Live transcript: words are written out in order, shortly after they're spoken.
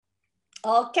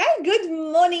Okay, good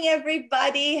morning,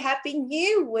 everybody. Happy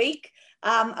New Week.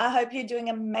 I hope you're doing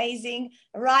amazing.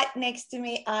 Right next to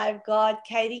me, I've got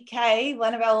Katie Kay,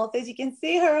 one of our authors. You can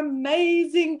see her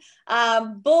amazing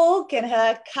book and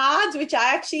her cards, which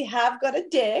I actually have got a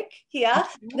deck here,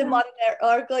 the Modern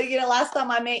Oracle. Last time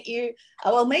I met you,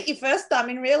 I will meet you first time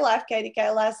in real life, Katie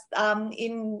Kay, last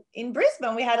in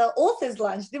Brisbane. We had an author's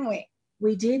lunch, didn't we?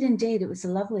 We did indeed. It was a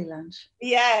lovely lunch.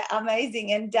 Yeah,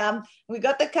 amazing. And we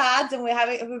got the cards, and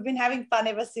we've been having fun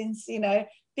ever since.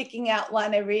 Picking out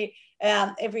one every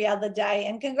other day.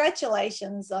 And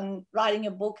congratulations on writing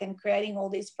a book and creating all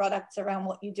these products around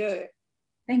what you do.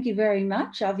 Thank you very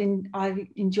much. I've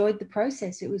enjoyed the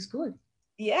process. It was good.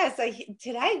 Yeah, so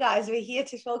today, guys, we're here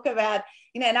to talk about,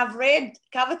 and I've read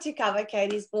cover to cover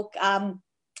Katie's book, and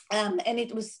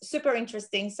it was super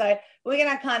interesting. So we're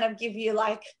going to kind of give you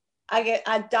like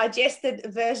a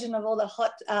digested version of all the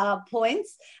hot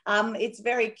points. It's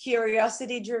very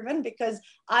curiosity driven because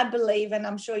I believe, and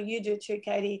I'm sure you do too,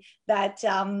 Katie, that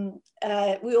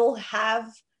we all have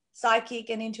psychic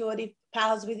and intuitive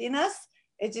powers within us.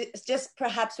 It's just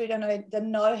perhaps we don't know the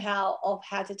know-how of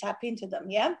how to tap into them.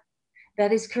 Yeah.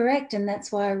 That is correct. And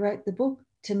that's why I wrote the book,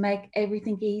 to make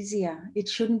everything easier. It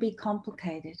shouldn't be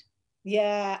complicated.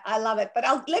 Yeah, I love it. But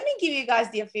let me give you guys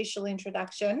the official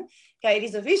introduction,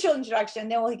 Katie's official introduction.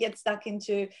 Then we'll get stuck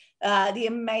into the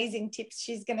amazing tips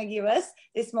she's going to give us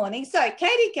this morning. So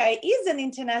Katie Kay is an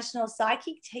international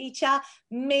psychic teacher,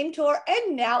 mentor,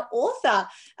 and now author.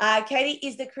 Katie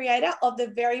is the creator of the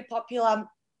very popular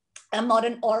a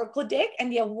modern oracle deck and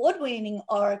the award-winning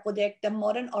oracle deck, the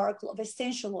Modern Oracle of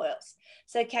Essential Oils.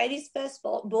 So Katie's first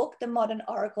book, The Modern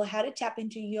Oracle, How to Tap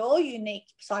into Your Unique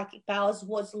Psychic Powers,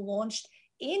 was launched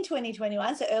in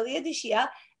 2021, so earlier this year,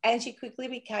 and she quickly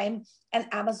became an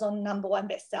Amazon #1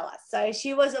 bestseller. So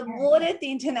she was awarded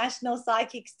the International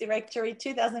Psychics Directory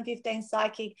 2015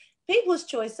 Psychic People's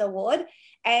Choice Award,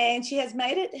 and she has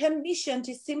made it her mission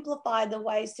to simplify the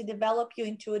ways to develop your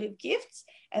intuitive gifts,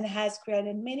 and has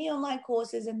created many online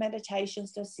courses and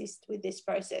meditations to assist with this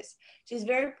process. She's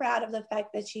very proud of the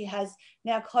fact that she has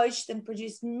now coached and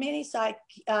produced many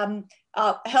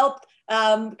helped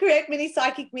create many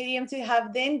psychic mediums who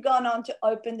have then gone on to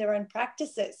open their own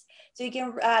practices. So you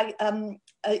can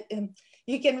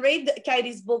read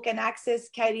Katie's book and access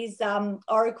Katie's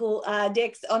Oracle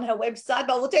decks on her website,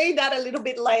 but we'll tell you that a little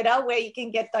bit later where you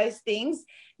can get those things.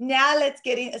 Now let's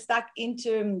get stuck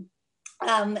into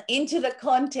the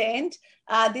content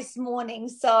this morning.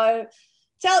 So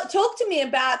talk to me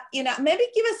about, maybe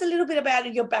give us a little bit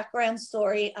about your background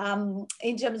story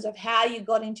in terms of how you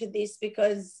got into this,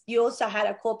 because you also had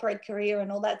a corporate career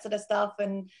and all that sort of stuff.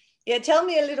 And yeah, tell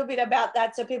me a little bit about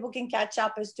that so people can catch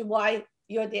up as to why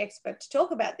you're the expert to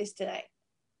talk about this today.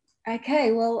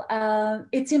 Okay, well,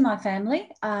 it's in my family.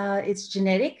 It's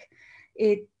genetic.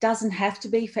 It doesn't have to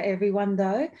be for everyone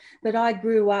though, but I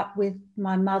grew up with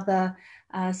my mother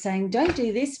saying, don't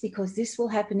do this because this will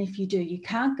happen if you do. You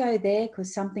can't go there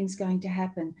because something's going to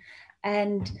happen.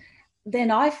 And then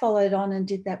I followed on and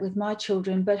did that with my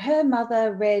children, but her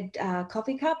mother read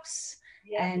coffee cups,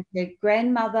 and her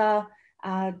grandmother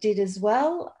did as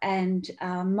well. And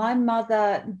my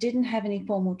mother didn't have any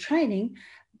formal training,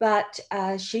 but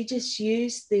she just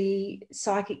used the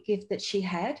psychic gift that she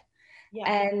had. Yeah.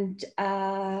 And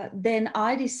then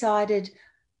I decided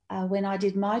when I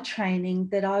did my training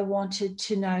that I wanted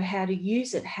to know how to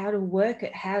use it, how to work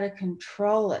it, how to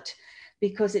control it,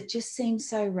 because it just seemed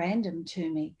so random to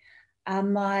me.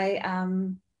 My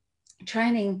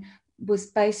training was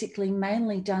basically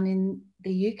mainly done in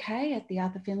the UK at the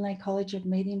Arthur Findlay College of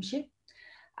Mediumship,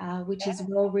 which is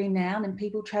well renowned, and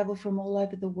people travel from all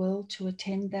over the world to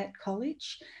attend that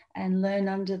college and learn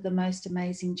under the most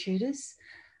amazing tutors.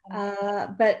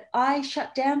 But I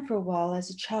shut down for a while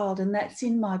as a child, and that's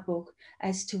in my book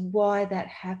as to why that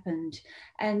happened.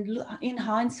 And in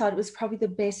hindsight, it was probably the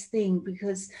best thing,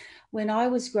 because when I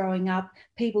was growing up,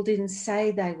 people didn't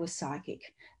say they were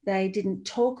psychic. They didn't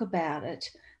talk about it.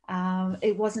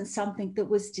 It wasn't something that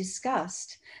was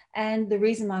discussed. And the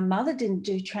reason my mother didn't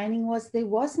do training was there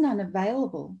was none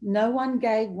available. No one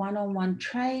gave one-on-one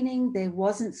training. There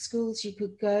wasn't schools you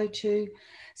could go to.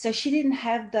 So she didn't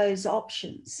have those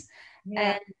options.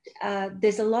 Yeah. And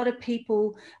there's a lot of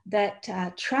people that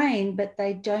train, but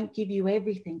they don't give you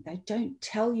everything. They don't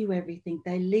tell you everything.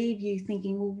 They leave you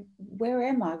thinking, well, where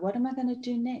am I? What am I going to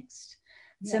do next?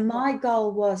 Yeah. So my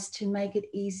goal was to make it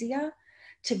easier,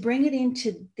 to bring it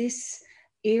into this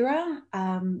era,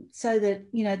 so that,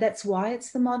 you know, that's why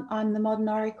it's I'm the modern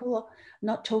oracle,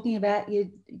 not talking about your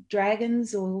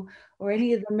dragons or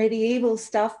any of the medieval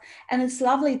stuff. And it's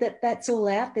lovely that that's all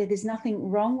out there. There's nothing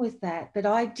wrong with that. But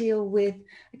I deal with,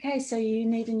 okay, so you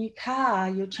need a new car,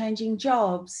 you're changing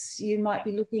jobs, you might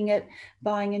be looking at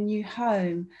buying a new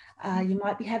home, you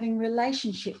might be having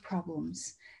relationship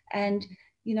problems. And,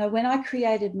 you know, when I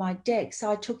created my decks,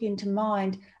 I took into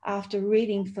mind, after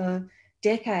reading for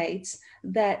decades,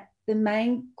 that the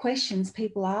main questions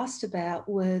people asked about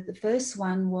were, the first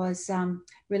one was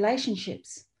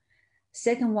relationships.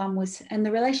 Second one was, and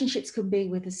the relationships could be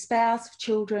with a spouse,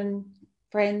 children,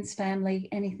 friends, family,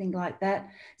 anything like that.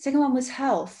 Second one was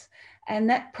health. And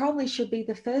that probably should be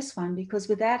the first one, because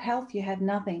without health, you have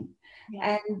nothing.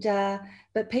 Yeah. And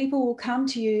but people will come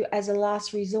to you as a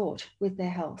last resort with their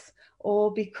health,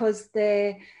 or because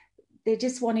they're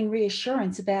just wanting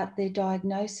reassurance about their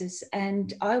diagnosis.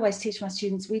 And I always teach my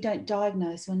students, we don't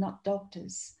diagnose, we're not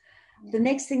doctors. The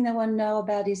next thing they want to know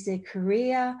about is their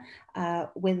career,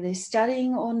 whether they're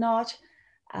studying or not.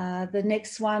 The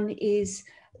next one is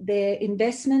their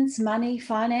investments, money,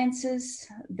 finances.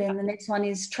 Then the next one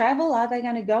is travel. Are they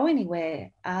going to go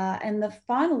anywhere? And the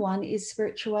final one is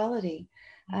spirituality.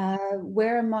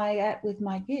 Where am I at with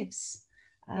my gifts?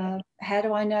 How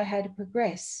do I know how to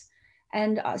progress?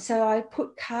 And so I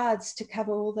put cards to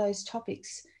cover all those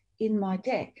topics in my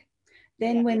deck.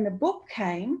 Then when the book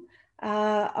came,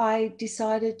 I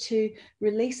decided to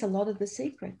release a lot of the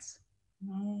secrets.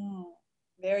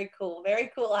 Very cool.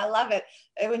 Very cool. I love it.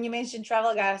 When you mentioned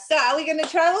travel, guys, so are we going to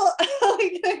travel? Are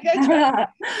we going to go travel?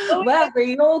 Well,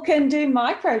 we all can do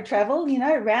micro travel, you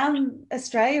know, around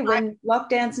Australia when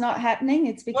lockdown's not happening.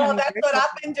 It's becoming. Well, that's what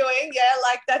I've been doing. Yeah,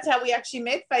 like that's how we actually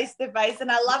met face to face,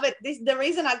 and I love it. The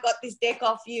reason I got this deck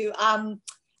off you,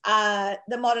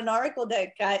 the Modern Oracle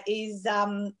deck, is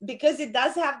because it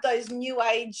does have those new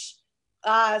age.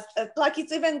 Like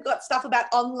it's even got stuff about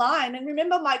online. And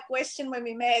remember my question when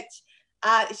we met,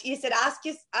 you said ask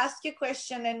your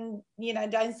question and, you know,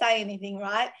 don't say anything,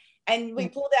 right? And we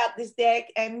pulled out this deck,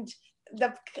 and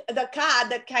the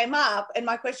card that came up, and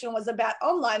my question was about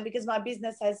online, because my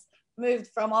business has moved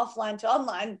from offline to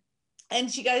online. And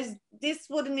she goes, this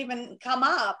wouldn't even come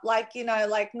up, like, you know,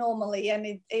 like normally.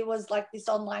 And it was like this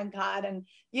online card, and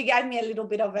you gave me a little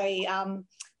bit of a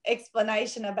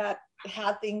explanation about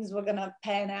how things were going to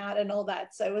pan out and all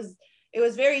that. So it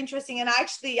was very interesting. And I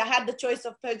had the choice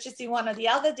of purchasing one or the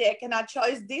other deck, and I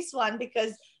chose this one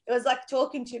because it was like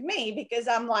talking to me, because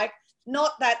I'm like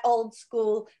not that old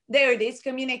school. There it is,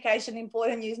 communication,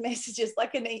 important, use messages,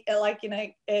 like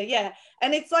yeah.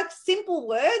 And it's like simple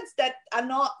words that are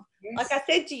not, like I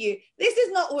said to you, this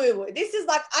is not woo-woo. This is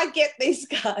like, I get these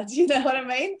cards, you know what I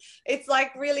mean? It's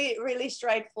like really, really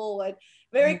straightforward.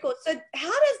 Very cool. So how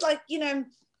does, like, you know,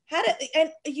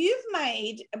 and you've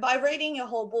made, by reading your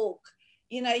whole book,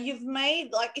 you know, you've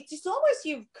made, like, it's just almost,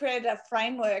 you've created a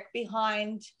framework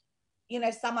behind, you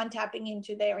know, someone tapping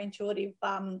into their intuitive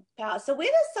power. So where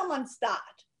does someone start?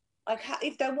 Like, how,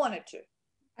 if they wanted to?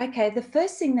 Okay, the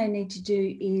first thing they need to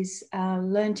do is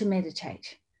learn to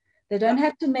meditate. They don't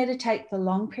have to meditate for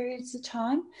long periods of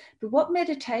time, but what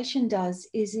meditation does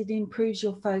is it improves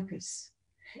your focus.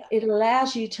 It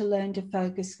allows you to learn to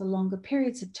focus for longer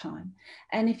periods of time.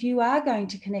 And if you are going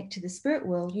to connect to the spirit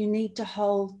world, you need to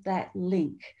hold that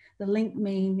link. The link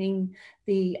meaning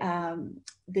the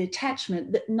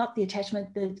attachment, not the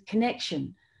attachment, the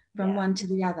connection from one to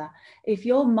the other. If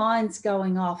your mind's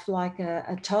going off like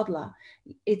a toddler,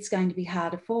 it's going to be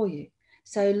harder for you.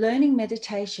 So learning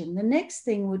meditation, the next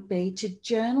thing would be to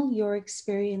journal your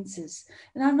experiences.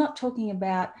 And I'm not talking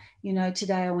about, you know,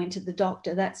 today I went to the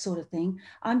doctor, that sort of thing.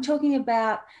 I'm talking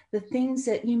about the things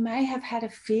that you may have had a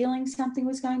feeling something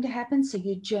was going to happen, so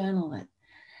you journal it.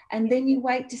 And then you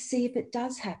wait to see if it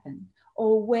does happen,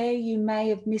 or where you may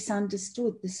have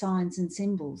misunderstood the signs and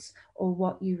symbols or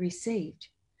what you received.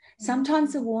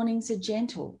 Sometimes the warnings are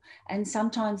gentle, and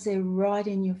sometimes they're right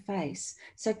in your face.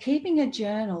 So keeping a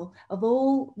journal of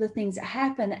all the things that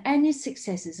happen and your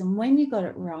successes and when you got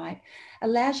it right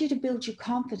allows you to build your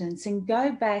confidence and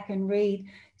go back and read.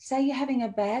 Say you're having a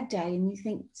bad day and you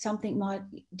think something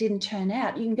didn't turn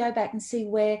out, you can go back and see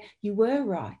where you were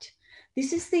right.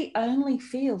 This is the only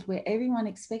field where everyone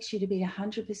expects you to be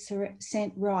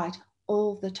 100% right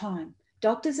all the time.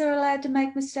 Doctors are allowed to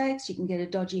make mistakes. You can get a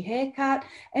dodgy haircut.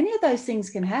 Any of those things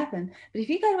can happen. But if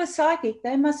you go to a psychic,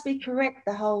 they must be correct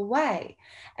the whole way.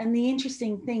 And the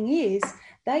interesting thing is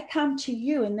they come to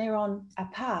you and they're on a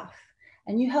path.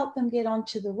 and you help them get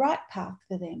onto the right path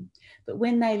for them. But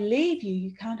when they leave you,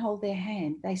 you can't hold their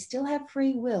hand. They still have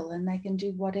free will and they can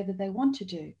do whatever they want to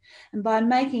do. And by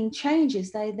making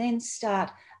changes, they then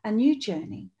start a new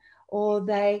journey, or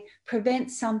they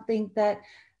prevent something that,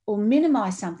 or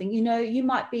minimize something. You know, you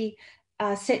might be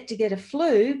set to get a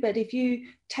flu, but if you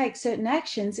take certain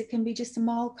actions, it can be just a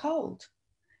mild cold.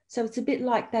 So it's a bit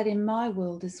like that in my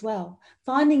world as well.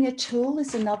 Finding a tool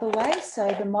is another way. So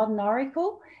the Modern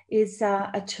Oracle is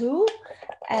a tool,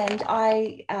 and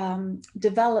I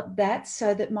developed that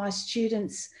so that my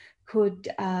students could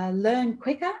learn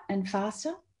quicker and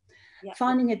faster. Yep.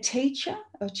 Finding a teacher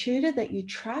or tutor that you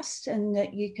trust and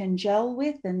that you can gel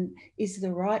with and is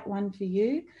the right one for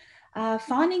you.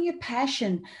 Finding your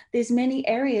passion. There's many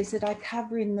areas that I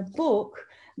cover in the book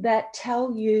that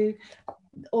tell you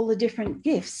all the different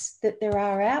gifts that there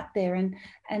are out there, and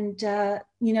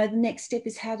you know, the next step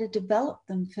is how to develop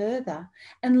them further,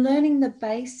 and learning the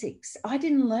basics. I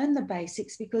didn't learn the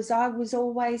basics because I was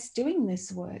always doing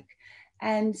this work,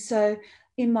 and so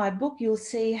in my book you'll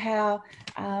see how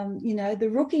you know, the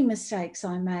rookie mistakes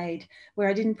I made where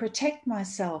I didn't protect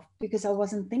myself because I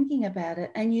wasn't thinking about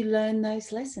it, and you learn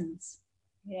those lessons.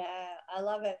 Yeah, I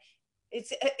love it.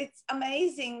 It's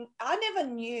amazing. I never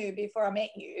knew before I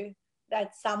met you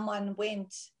that someone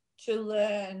went to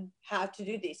learn how to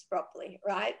do this properly,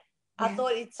 right? Yeah. I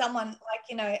thought it's someone like,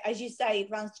 you know, as you say,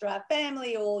 it runs through our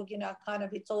family, or, you know, kind of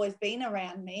it's always been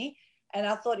around me. And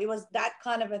I thought it was that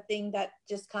kind of a thing that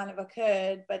just kind of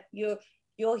occurred. But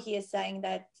you're here saying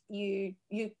that you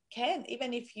can,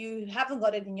 even if you haven't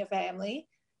got it in your family,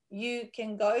 you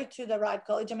can go to the right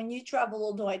college. I mean, you travel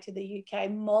all the way to the UK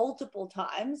multiple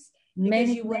times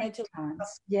because you wanted to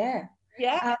times. Yeah.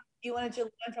 Yeah. You wanted to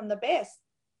learn from the best.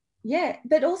 Yeah,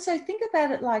 but also think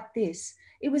about it like this.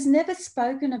 It was never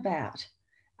spoken about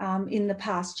in the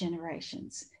past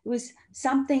generations. It was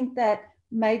something that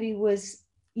maybe was,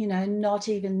 you know, not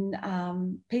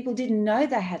even, people didn't know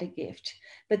they had a gift,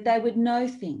 but they would know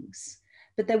things,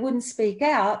 but they wouldn't speak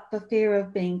out for fear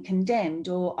of being condemned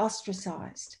or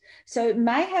ostracized. So it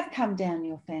may have come down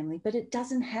your family, but it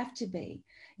doesn't have to be.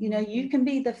 You know, you can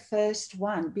be the first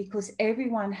one because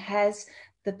everyone has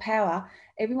the power.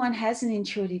 Everyone has an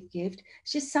intuitive gift.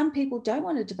 It's just some people don't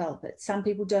want to develop it. Some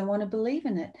people don't want to believe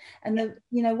in it. And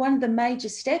you know, one of the major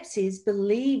steps is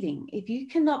believing. If you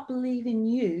cannot believe in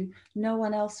you, no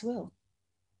one else will.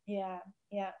 Yeah,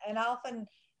 yeah. And often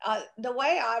the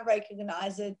way I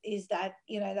recognize it is that,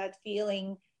 you know, that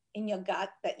feeling in your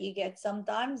gut that you get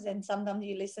sometimes, and sometimes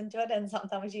you listen to it and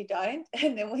sometimes you don't.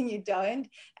 And then when you don't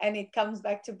and it comes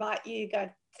back to bite you, you go,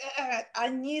 I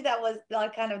knew that was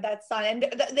like kind of that sign.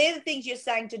 And they're the things you're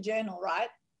saying to journal, right?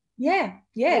 Yeah.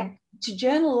 To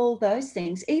journal all those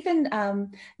things. Even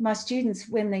my students,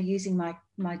 when they're using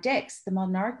my decks, the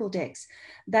Modern Oracle decks,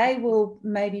 they will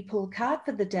maybe pull a card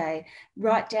for the day,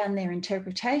 write down their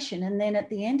interpretation, and then at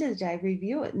the end of the day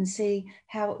review it and see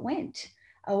how it went,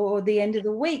 or the end of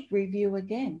the week review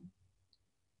again.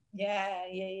 Yeah.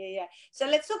 So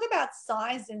let's talk about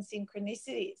signs and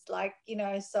synchronicities. Like, you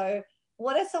know, so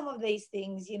what are some of these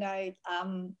things, you know,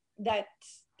 that,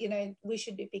 you know, we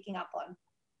should be picking up on?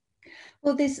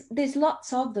 Well, there's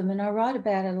lots of them, and I write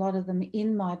about a lot of them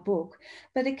in my book,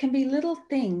 but it can be little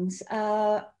things.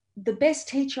 The best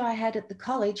teacher I had at the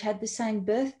college had the same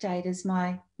birth date as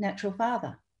my natural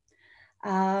father.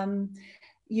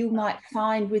 You might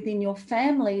find within your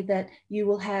family that you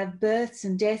will have births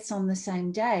and deaths on the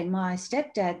same day. My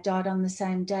stepdad died on the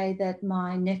same day that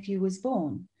my nephew was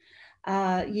born.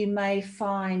 You may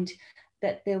find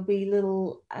that there'll be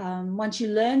little, once you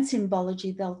learn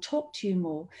symbology, they'll talk to you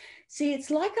more. See,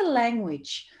 it's like a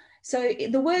language. So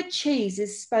the word cheese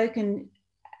is spoken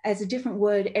as a different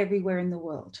word everywhere in the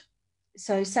world.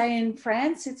 So say in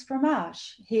France, it's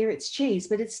fromage. Here it's cheese,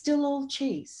 but it's still all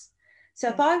cheese. So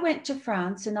if I went to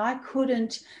France and I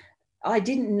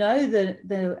didn't know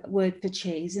the word for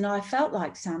cheese and I felt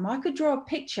like some, I could draw a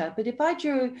picture, but if I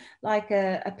drew like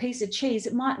a piece of cheese,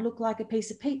 it might look like a piece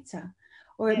of pizza,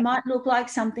 or it might look like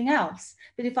something else.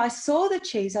 But if I saw the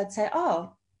cheese, I'd say,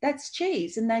 oh, that's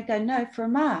cheese. And they'd go, no,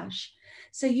 fromage.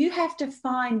 So you have to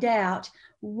find out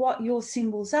what your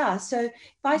symbols are. So if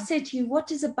I said to you, what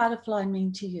does a butterfly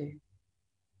mean to you?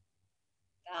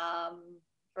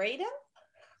 Freedom.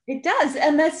 It does,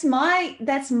 and that's my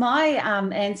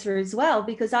answer as well,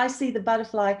 because I see the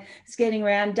butterfly skating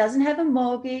around, doesn't have a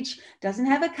mortgage, doesn't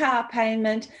have a car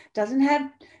payment, doesn't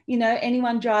have, you know,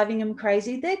 anyone driving them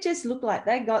crazy. They just look like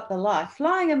they got the life,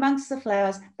 flying amongst the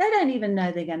flowers. They don't even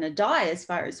know they're going to die, as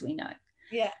far as we know.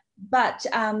 Yeah. But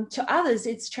to others,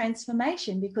 it's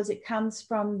transformation because it comes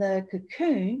from the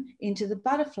cocoon into the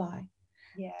butterfly.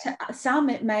 Yeah. To some,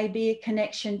 it may be a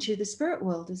connection to the spirit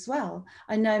world as well.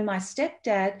 I know my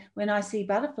stepdad, when I see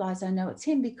butterflies, I know it's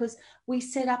him because we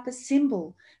set up a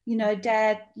symbol. You know,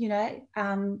 Dad, you know,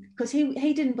 because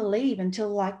he didn't believe until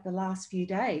like the last few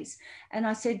days. And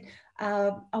I said,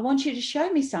 I want you to show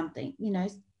me something, you know,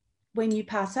 when you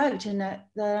pass over to know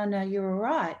that I know you're all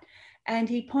right. And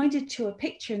he pointed to a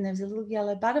picture and there was a little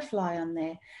yellow butterfly on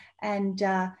there. And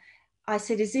I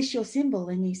said, is this your symbol?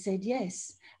 And he said,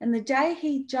 yes. And the day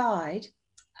he died,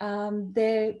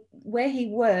 where he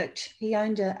worked, he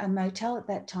owned a motel at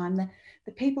that time.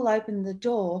 The people opened the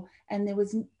door and there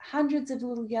was hundreds of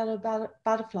little yellow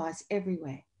butterflies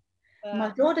everywhere. Wow. My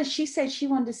daughter, she said she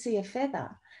wanted to see a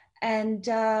feather. And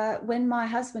when my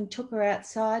husband took her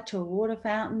outside to a water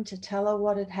fountain to tell her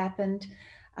what had happened,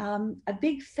 a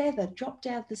big feather dropped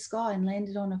out of the sky and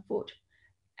landed on her foot.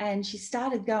 And she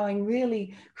started going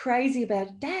really crazy about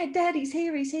it. Dad, he's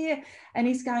here, he's here. And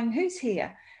he's going, who's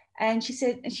here? And she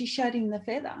said, and she showed him the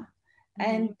feather.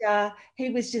 And he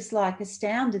was just like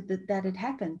astounded that had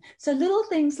happened. So little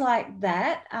things like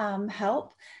that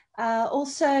help.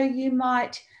 Also, you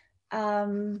might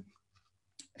find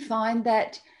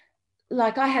that,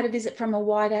 like I had a visit from a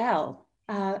white owl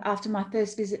after my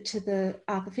first visit to the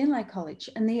Arthur Finlay College.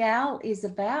 And the owl is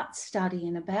about study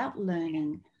and about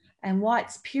learning, and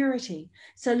white's purity.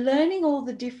 So learning all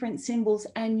the different symbols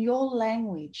and your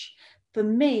language. For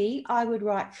me, I would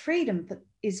write freedom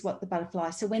is what the butterfly.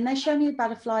 So when they show me a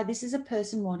butterfly, this is a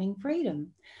person wanting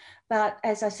freedom. But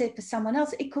as I said, for someone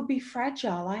else, it could be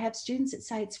fragile. I have students that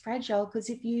say it's fragile because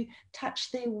if you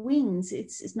touch their wings,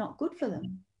 it's not good for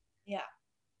them. Yeah.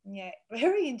 Yeah.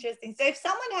 Very interesting. So if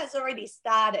someone has already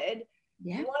started,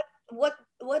 yeah,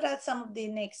 what are some of the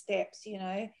next steps, you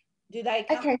know? Do they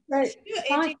come? Okay, so you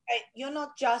educate, you're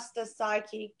not just a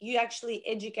psychic, you actually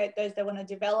educate those that want to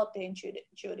develop their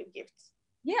intuitive gifts.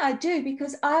 Yeah, I do,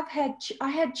 because I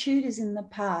had tutors in the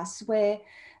past where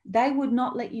they would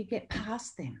not let you get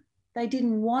past them. They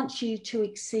didn't want you to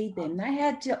exceed them. They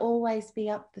had to always be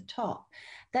up the top.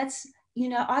 That's, you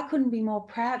know, I couldn't be more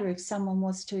prouder if someone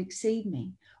was to exceed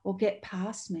me or get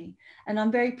past me. And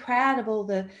I'm very proud of all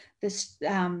the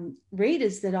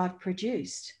readers that I've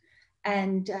produced.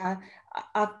 And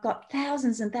I've got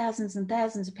thousands and thousands and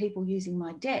thousands of people using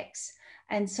my decks.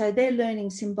 And so they're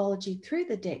learning symbology through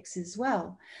the decks as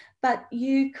well. But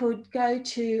you could go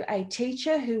to a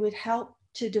teacher who would help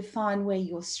to define where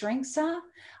your strengths are.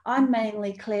 I'm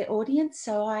mainly clairaudient,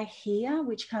 so I hear,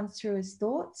 which comes through as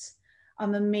thoughts.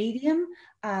 I'm a medium,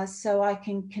 so I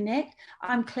can connect.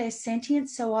 I'm clairsentient,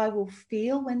 so I will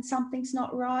feel when something's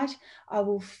not right. I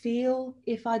will feel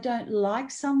if I don't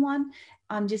like someone.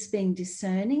 I'm just being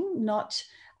discerning, not,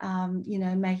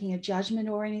 making a judgment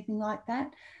or anything like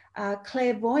that.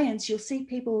 Clairvoyance, you'll see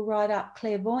people write up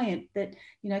clairvoyant that,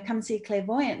 come and see a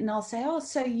clairvoyant, and I'll say, oh,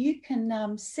 so you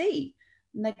can see.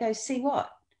 And they go, see what?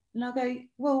 And I'll go,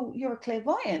 well, you're a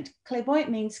clairvoyant.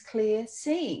 Clairvoyant means clear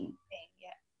seeing.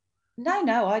 Yeah.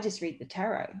 No, I just read the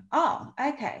tarot. Oh,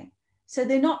 okay. So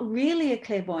they're not really a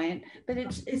clairvoyant, but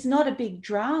it's not a big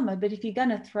drama. But if you're going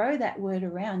to throw that word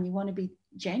around, you want to be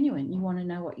genuine. You want to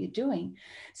know what you're doing.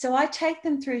 So I take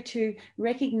them through to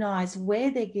recognize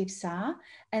where their gifts are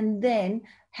and then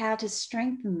how to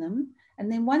strengthen them.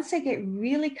 And then once they get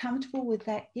really comfortable with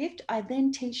that gift, I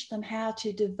then teach them how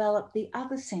to develop the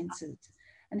other senses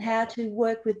and how to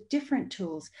work with different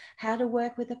tools, how to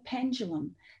work with a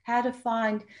pendulum, how to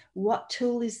find what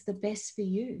tool is the best for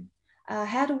you.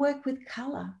 How to work with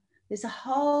color. There's a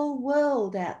whole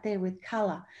world out there with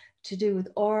color to do with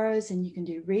auras, and you can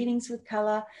do readings with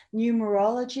color,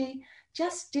 numerology,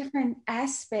 just different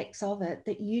aspects of it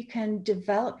that you can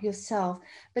develop yourself.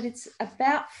 But it's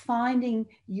about finding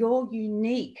your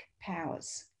unique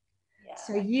powers. Yeah.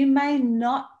 So you may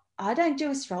not, I don't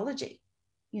do astrology.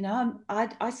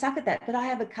 I suck at that, but I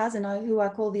have a cousin who I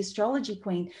call the astrology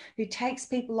queen, who takes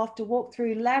people off to walk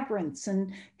through labyrinths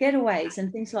and getaways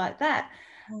and things like that.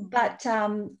 Mm-hmm. But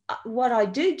what I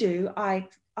do, I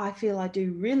feel I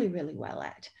do really, really well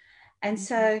at. And mm-hmm.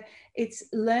 So it's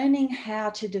learning how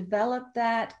to develop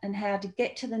that and how to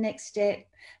get to the next step,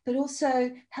 but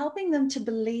also helping them to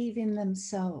believe in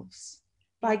themselves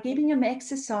by giving them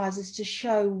exercises to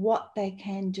show what they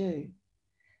can do.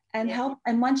 And help.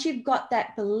 And once you've got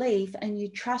that belief and you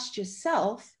trust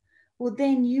yourself, well,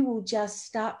 then you will just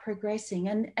start progressing.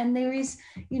 And there is,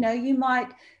 you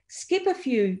might skip a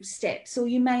few steps, or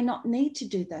you may not need to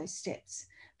do those steps.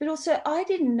 But also, I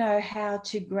didn't know how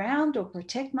to ground or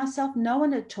protect myself. No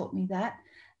one had taught me that.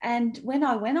 And when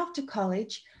I went off to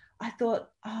college, I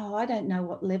thought, oh, I don't know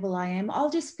what level I am. I'll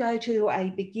just go to a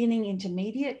beginning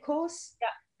intermediate course. Yeah.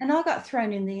 And I got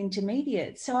thrown in the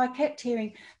intermediate. So I kept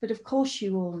hearing, but of course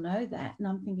you all know that. And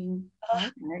I'm thinking,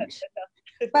 I don't.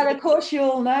 But of course you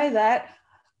all know that.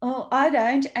 Oh, I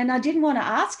don't. And I didn't want to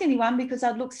ask anyone because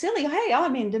I'd look silly. Hey,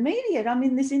 I'm intermediate. I'm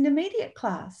in this intermediate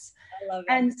class. I love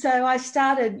it. And so I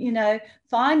started,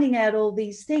 finding out all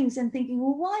these things and thinking,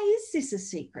 well, why is this a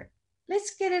secret?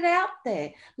 Let's get it out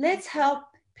there. Let's help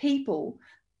people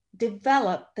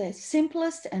develop the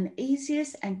simplest and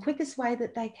easiest and quickest way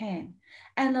that they can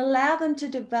and allow them to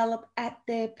develop at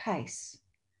their pace.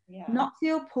 Yeah. Not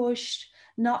feel pushed,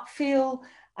 not feel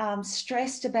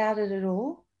stressed about it at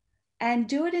all, and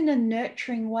do it in a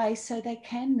nurturing way so they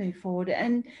can move forward.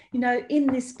 And, in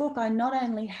this book, I not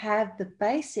only have the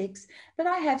basics, but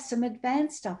I have some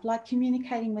advanced stuff like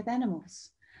communicating with animals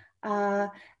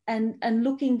and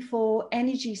looking for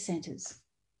energy centers.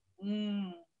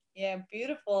 Yeah,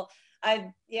 beautiful.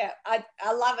 I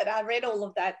love it. I read all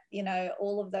of that,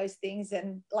 all of those things,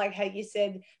 and like how you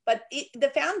said, but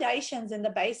the foundations and the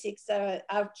basics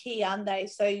are key, aren't they?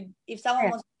 So if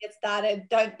someone wants to get started,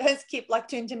 don't skip like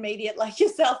to intermediate like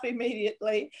yourself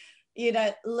immediately.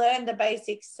 Learn the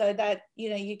basics so that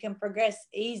you can progress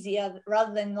easier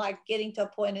rather than like getting to a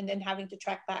point and then having to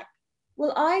track back.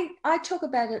 Well, I talk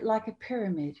about it like a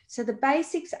pyramid. So the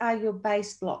basics are your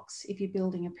base blocks if you're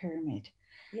building a pyramid.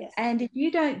 Yes. And if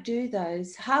you don't do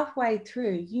those halfway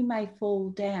through, you may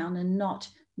fall down and not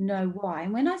know why.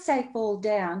 And when I say fall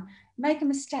down, make a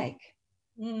mistake.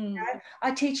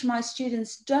 I teach my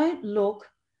students, don't look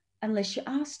unless you're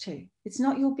asked to. It's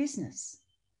not your business.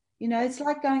 It's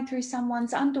like going through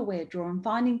someone's underwear drawer and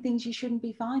finding things you shouldn't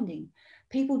be finding.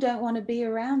 People don't want to be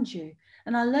around you.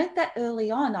 And I learned that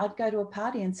early on. I'd go to a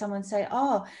party and someone say,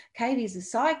 oh, Katie's a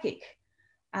psychic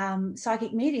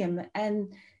medium.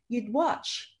 And you'd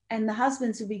watch and the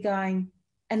husbands would be going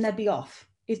and they'd be off.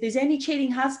 If there's any cheating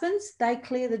husbands, they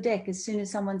clear the deck as soon as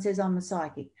someone says I'm a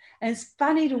psychic. And it's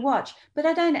funny to watch, but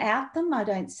I don't out them. I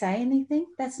don't say anything.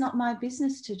 That's not my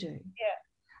business to do. Yeah,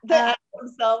 they out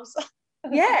themselves.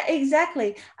 Yeah,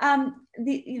 exactly.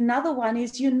 Another one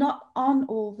is you're not on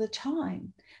all the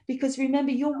time, because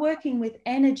remember, you're working with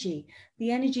energy. The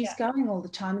energy's going all the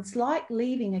time. It's like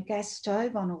leaving a gas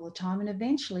stove on all the time, and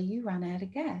eventually you run out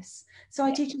of gas. So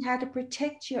I teach you how to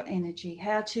protect your energy,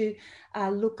 how to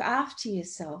look after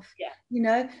yourself.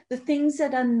 The things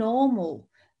that are normal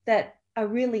that are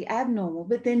really abnormal,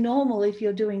 but they're normal if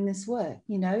you're doing this work.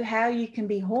 How you can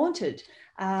be haunted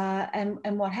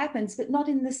and what happens, but not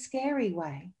in the scary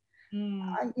way.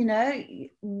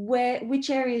 Which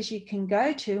areas you can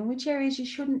go to and which areas you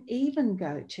shouldn't even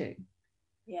go to.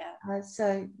 Those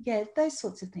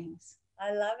sorts of things.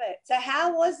 I love it. So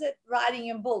how was it writing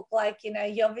your book? Like,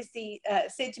 you obviously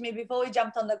said to me before we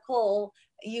jumped on the call,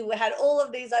 you had all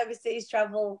of these overseas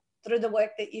travel through the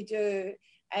work that you do,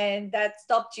 and that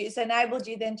stopped you, so enabled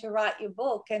you then to write your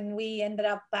book. And we ended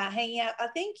up hanging out. I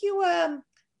think you were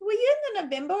you in the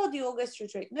November or the August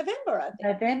retreat? November, I think.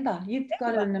 November. You've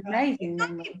got an amazing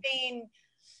memory. It's been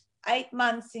 8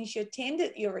 months since you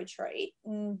attended your retreat,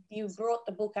 and you brought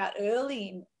the book out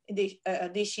early in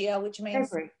this year, which means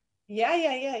February.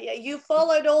 Yeah. You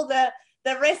followed all the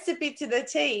recipe to the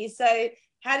T. So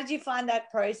how did you find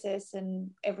that process and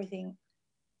everything?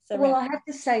 Well, I have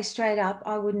to say straight up,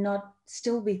 I would not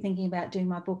still be thinking about doing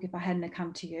my book if I hadn't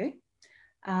come to you.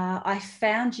 I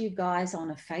found you guys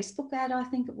on a Facebook ad, I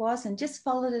think it was, and just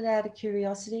followed it out of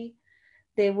curiosity.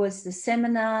 There was the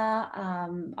seminar.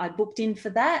 I booked in for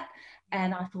that,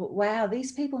 and I thought, wow,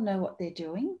 these people know what they're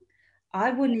doing.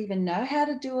 I wouldn't even know how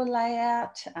to do a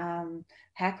layout.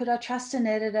 How could I trust an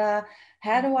editor?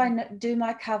 How do I do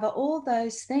my cover? All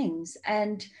those things.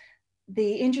 And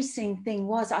the interesting thing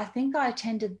was, I think I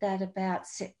attended that about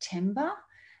September,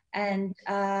 and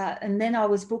then I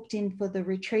was booked in for the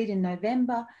retreat in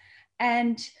November,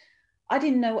 and I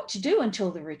didn't know what to do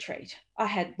until the retreat. I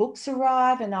had books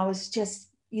arrive, and I was just,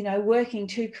 working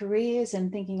 2 careers and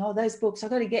thinking, oh, those books, I've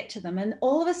got to get to them. And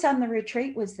all of a sudden the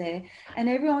retreat was there, and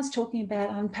everyone was talking about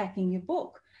unpacking your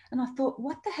book. And I thought,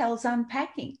 what the hell's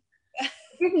unpacking?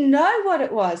 Didn't know what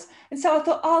it was. And so I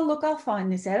thought, oh, look, I'll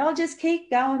find this out. I'll just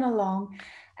keep going along.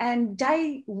 And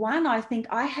day 1, I think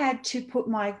I had to put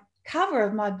my cover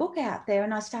of my book out there,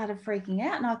 and I started freaking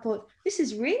out. And I thought, this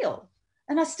is real.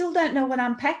 And I still don't know what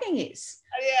unpacking is.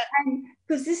 Oh, yeah.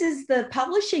 Because this is the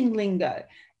publishing lingo.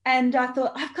 And I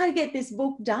thought, I've got to get this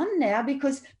book done now,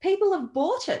 because people have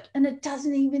bought it and it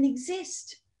doesn't even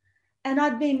exist. And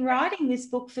I'd been writing this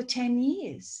book for 10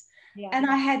 years. Yeah. And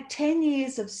I had 10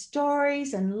 years of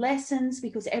stories and lessons,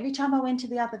 because every time I went to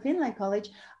the Upper Finlay College,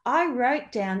 I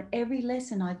wrote down every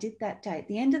lesson I did that day. At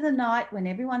the end of the night, when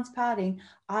everyone's partying,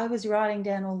 I was writing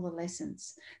down all the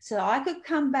lessons so I could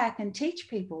come back and teach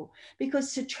people,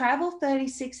 because to travel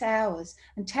 36 hours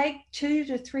and take 2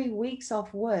 to 3 weeks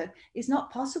off work is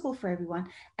not possible for everyone.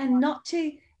 And not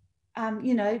to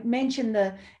mention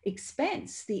the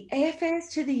expense, the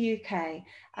airfares to the UK,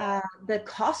 the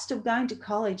cost of going to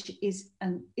college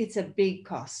it's a big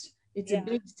cost. It's a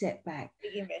big setback.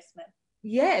 Big investment.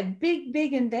 Yeah,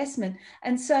 big investment.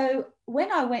 And so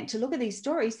when I went to look at these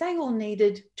stories, they all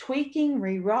needed tweaking,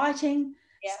 rewriting,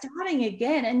 starting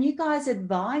again. And you guys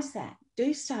advise that.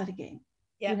 Do start again.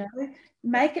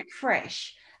 Make it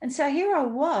fresh. And so here I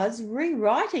was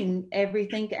rewriting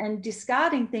everything and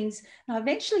discarding things. And I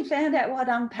eventually found out what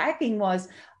unpacking was.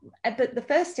 But the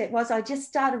first step was I just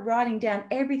started writing down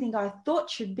everything I thought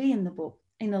should be in the book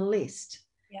in a list.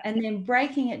 And then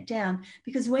breaking it down,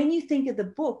 because when you think of the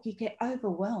book, you get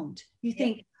overwhelmed. You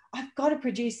think, I've got to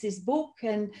produce this book,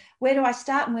 and where do I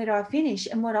start and where do I finish?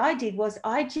 And what I did was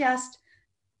I just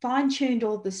fine-tuned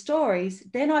all the stories,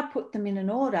 then I put them in an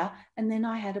order, and then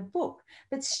I had a book.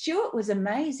 But Stuart was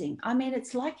amazing. I mean,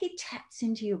 it's like he taps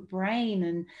into your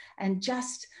brain and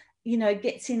just,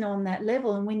 gets in on that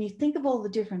level. And when you think of all the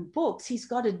different books, he's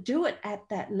got to do it at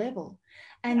that level.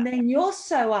 And then you're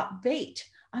so upbeat.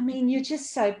 I mean, you're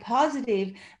just so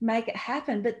positive, make it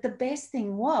happen. But the best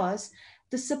thing was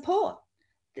the support.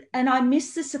 And I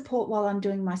miss the support while I'm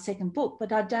doing my second book,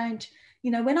 but I don't,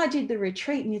 when I did the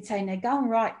retreat and you'd say, now go and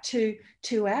write 2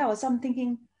 hours, I'm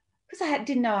thinking, because I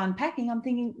didn't know unpacking, I'm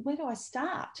thinking, where do I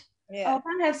start? I'll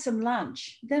go and have some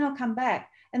lunch, then I'll come back.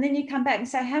 And then you come back and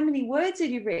say, how many words have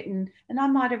you written? And I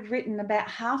might have written about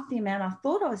half the amount I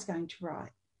thought I was going to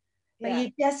write. But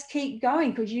you just keep going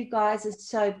because you guys are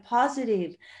so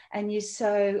positive and you're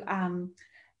so,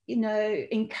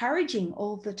 encouraging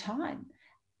all the time.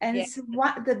 And it's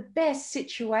the best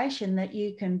situation that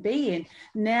you can be in.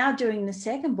 Now doing the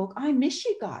second book, I miss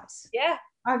you guys. Yeah.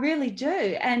 I really do.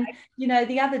 And,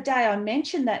 the other day I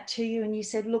mentioned that to you and you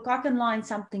said, look, I can line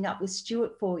something up with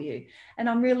Stuart for you. And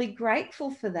I'm really grateful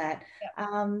for that.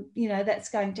 That's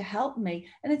going to help me.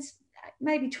 And it's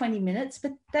maybe 20 minutes,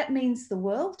 but that means the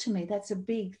world to me. That's a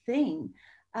big thing.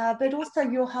 But also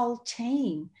your whole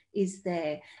team is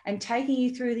there and taking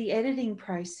you through the editing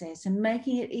process and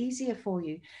making it easier for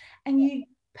you. And you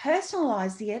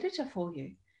personalize the editor for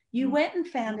you. You went and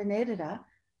found an editor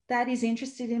that is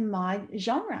interested in my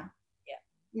genre.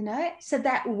 So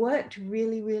that worked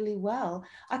really, really well.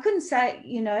 I couldn't say,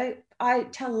 I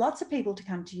tell lots of people to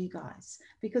come to you guys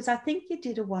because I think you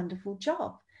did a wonderful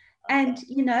job. And,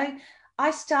 I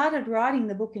started writing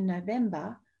the book in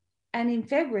November, and in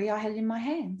February I had it in my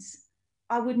hands.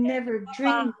 I would never have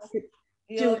dreamed to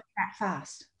do it that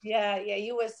fast. Yeah,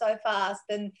 you were so fast,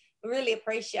 and really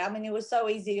appreciate. I mean, it was so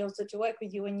easy also to work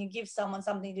with you when you give someone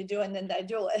something to do and then they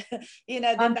do it.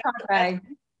 Then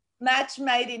match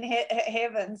made in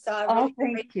heaven. So I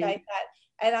really appreciate that.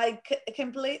 And I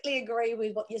completely agree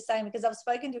with what you're saying, because I've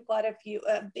spoken to quite a few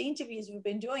the interviews we've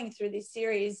been doing through this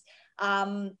series.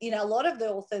 A lot of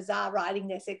the authors are writing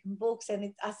their second books,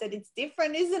 and I said, it's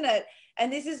different, isn't it?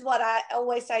 And this is what I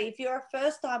always say: if you're a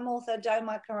first-time author, don't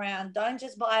muck around. Don't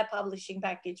just buy a publishing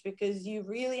package, because you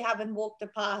really haven't walked the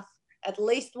path at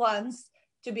least once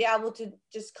to be able to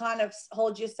just kind of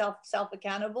hold yourself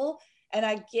accountable. And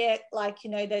I get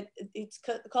that it's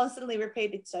constantly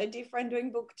repeated. It's so different doing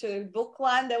book 2, book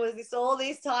 1. There was all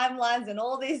these timelines and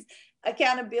all these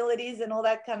accountabilities and all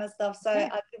that kind of stuff. So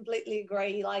I completely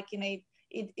agree.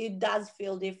 It does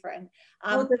feel different.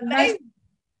 Well, the most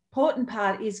important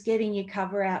part is getting your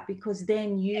cover out, because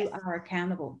then you are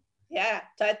accountable. Yeah,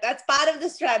 so that's part of the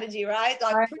strategy, right?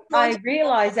 I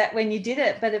realized that when you did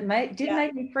it, but it did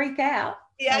make me freak out.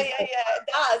 Yeah, it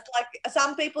does.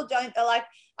 Some people don't,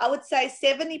 I would say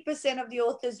 70% of the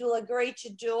authors will agree to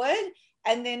do it,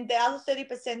 and then the other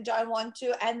 30% don't want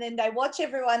to, and then they watch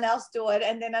everyone else do it,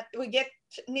 and then we get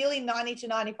nearly 90 to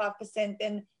 95%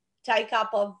 then take up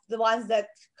of the ones that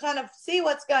kind of see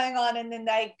what's going on, and then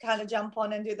they kind of jump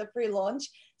on and do the pre-launch.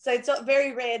 So it's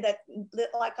very rare that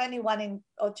only 1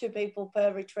 or 2 people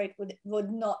per retreat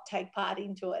would not take part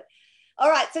into it. All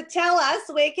right, so tell us,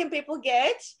 where can people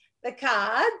get the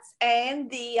cards and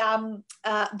the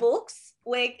books?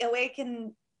 Where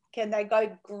can they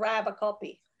go grab a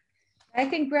copy? They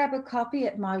can grab a copy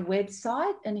at my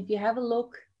website, and if you have a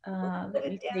look, let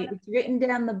me see, it's written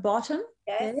down the bottom.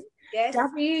 Yes.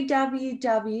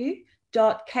 www.katy,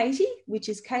 which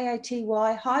is KATY-K.com,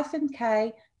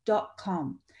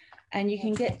 and you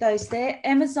can get those there.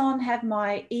 Amazon have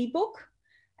my ebook,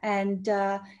 and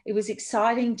it was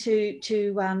exciting to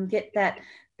get that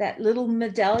that little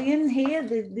medallion here,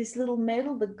 this little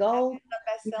medal, the gold,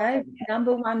 you know,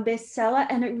 #1 bestseller,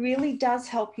 and it really does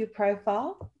help your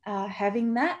profile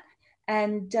having that.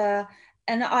 And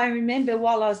I remember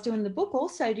while I was doing the book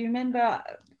also, do you remember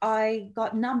I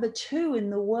got #2 in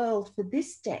the world for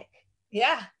this deck?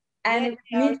 Yeah. And it was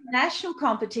an international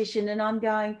competition, and I'm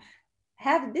going,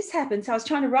 how did this happen? So I was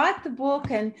trying to write the book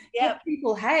and get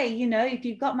people, hey, you know, if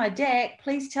you've got my deck,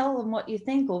 please tell them what you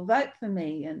think or vote for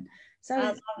me. And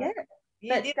so,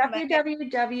 but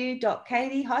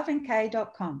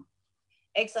www.katy-k.com.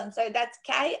 Excellent. So that's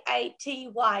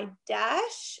KATY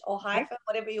dash or hyphen,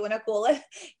 whatever you want to call it.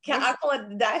 I call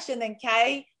it dash and then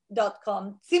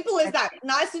K.com. Simple as that.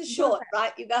 Nice and short,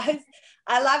 right, you guys?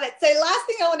 I love it. So last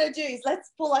thing I want to do is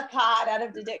let's pull a card out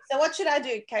of the deck. So what should I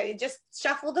do, Katy? Just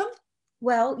shuffle them?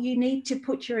 Well, you need to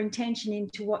put your intention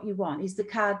into what you want. Is the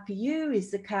card for you? Is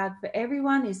the card for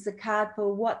everyone? Is the card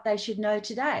for what they should know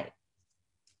today?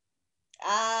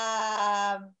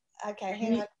 Okay,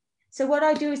 hang on. So what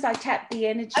I do is I tap the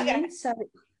energy in. So,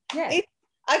 yeah.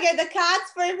 Okay, the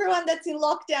card's for everyone that's in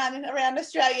lockdown around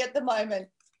Australia at the moment.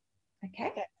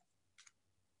 Okay.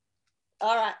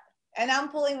 All right. And I'm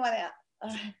pulling one out.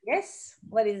 Yes.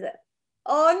 What is it?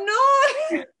 Oh,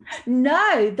 no.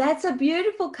 No, that's a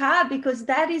beautiful card because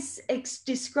that is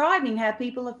describing how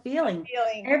people are feeling.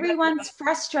 Everyone's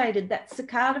frustrated. That's the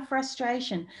card of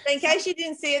frustration. In case you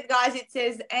didn't see it, guys, it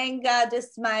says anger,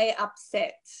 dismay,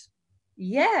 upset.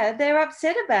 Yeah, they're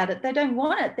upset about it. They don't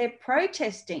want it. They're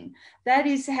protesting. That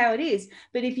is how it is.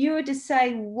 But if you were to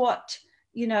say what,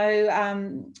 you know,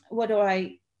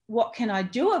 what can I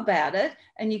do about it?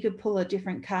 And you could pull a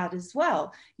different card as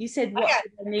well. You said, what do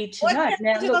I need to know?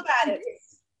 Now, do about it?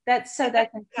 That's so they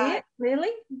can see it,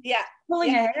 really? Yeah.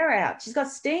 Pulling her hair out. She's got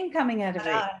steam coming out of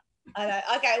it. I know.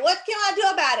 Okay, what can I do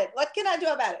about it? What can I do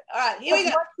about it? All right, here we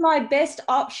go. What's my best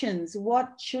options?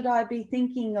 What should I be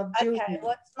thinking of doing? Okay,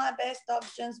 what's my best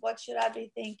options? What should I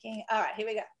be thinking? All right, here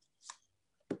we go.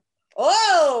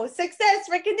 Oh, success,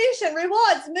 recognition,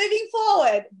 rewards, moving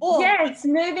forward. Boom. Yes,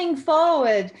 moving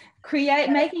forward,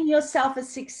 making yourself a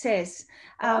success,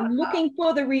 looking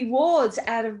for the rewards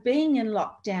out of being in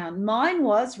lockdown. Mine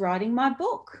was writing my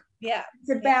book. Yeah. It's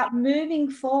about moving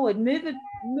forward,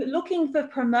 looking for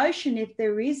promotion if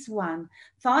there is one,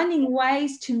 finding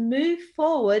ways to move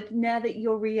forward now that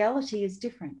your reality is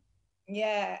different.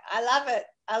 Yeah, I love it.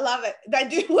 I love it. They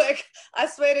do work. I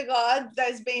swear to God,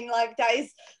 there's been like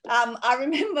days. I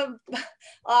remember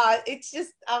it's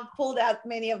just, I've pulled out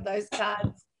many of those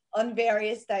cards on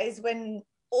various days when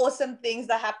awesome things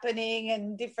are happening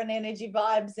and different energy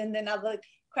vibes and then other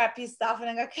crappy stuff. And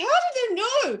I go, how did they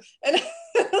know? And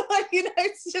like, you know,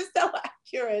 it's just so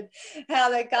accurate how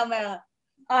they come out.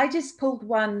 I just pulled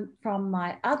one from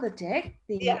my other deck,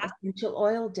 the Essential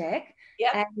Oil deck.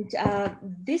 Yep. And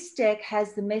this deck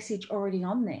has the message already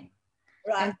on there.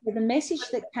 Right. And so the message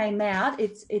that came out,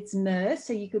 it's myrrh.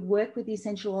 So you could work with the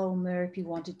essential oil myrrh if you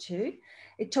wanted to.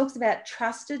 It talks about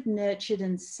trusted, nurtured,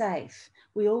 and safe.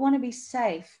 We all want to be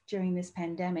safe during this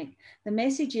pandemic. The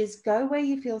message is go where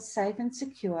you feel safe and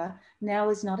secure.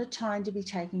 Now is not a time to be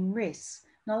taking risks.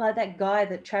 Not like that guy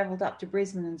that traveled up to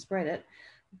Brisbane and spread it.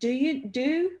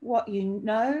 Do what you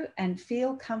know and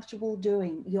feel comfortable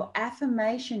doing. Your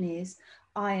affirmation is,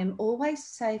 I am always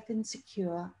safe and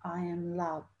secure. I am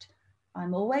loved.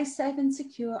 I'm always safe and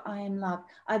secure. I am loved.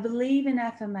 I believe in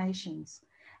affirmations.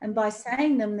 And by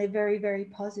saying them, they're very, very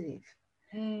positive.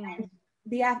 And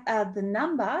the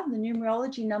number, the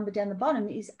numerology number down the bottom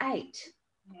is 8.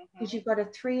 Because you've got a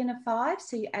 3 and a 5,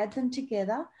 so you add them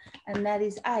together, and that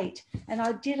is 8. And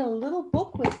I did a little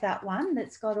book with that one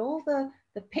that's got all the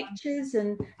pictures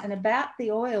and about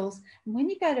the oils. And when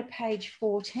you go to page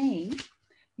 14,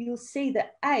 you'll see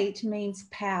that 8 means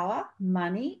power,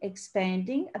 money,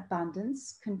 expanding,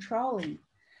 abundance, controlling.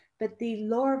 But the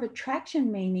law of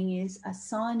attraction meaning is a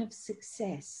sign of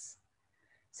success.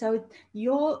 So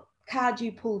your card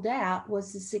you pulled out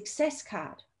was the success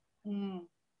card.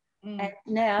 And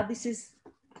now this is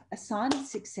a sign of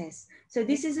success. So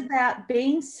this is about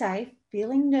being safe,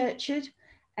 feeling nurtured,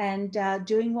 and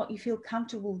doing what you feel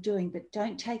comfortable doing, but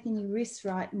don't take any risks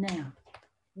right now.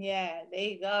 Yeah, there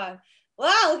you go.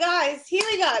 Well, guys, here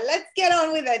we go. Let's get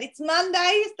on with it. It's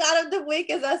Monday, start of the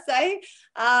week, as I say.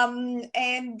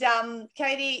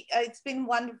 Katy, it's been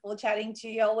wonderful chatting to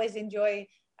you. I always enjoy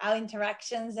our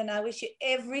interactions, and I wish you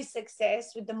every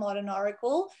success with the Modern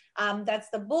Oracle. That's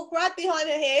the book right behind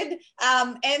her head,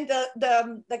 and the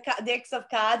decks of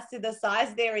cards to the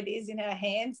sides. There it is in her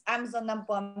hands. Amazon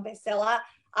 #1 bestseller.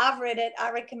 I've read it.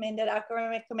 I recommend it. I can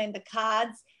recommend the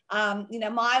cards. You know,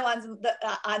 my ones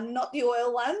that are not the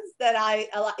oil ones that I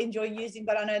enjoy using,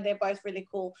 but I know they're both really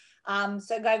cool.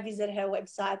 So go visit her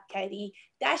website, katie-k.com.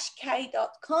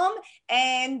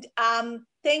 And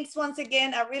thanks once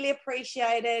again. I really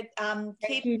appreciate it.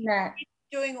 Thank you, Nat.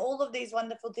 Doing all of these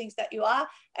wonderful things that you are,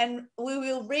 and we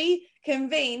will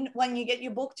reconvene when you get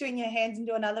your book in your hands and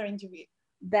do another interview.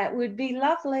 That would be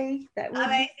lovely. That would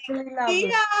be really lovely. See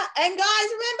ya. And guys,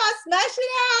 remember, smash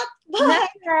it out. Bye.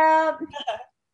 Smash it out.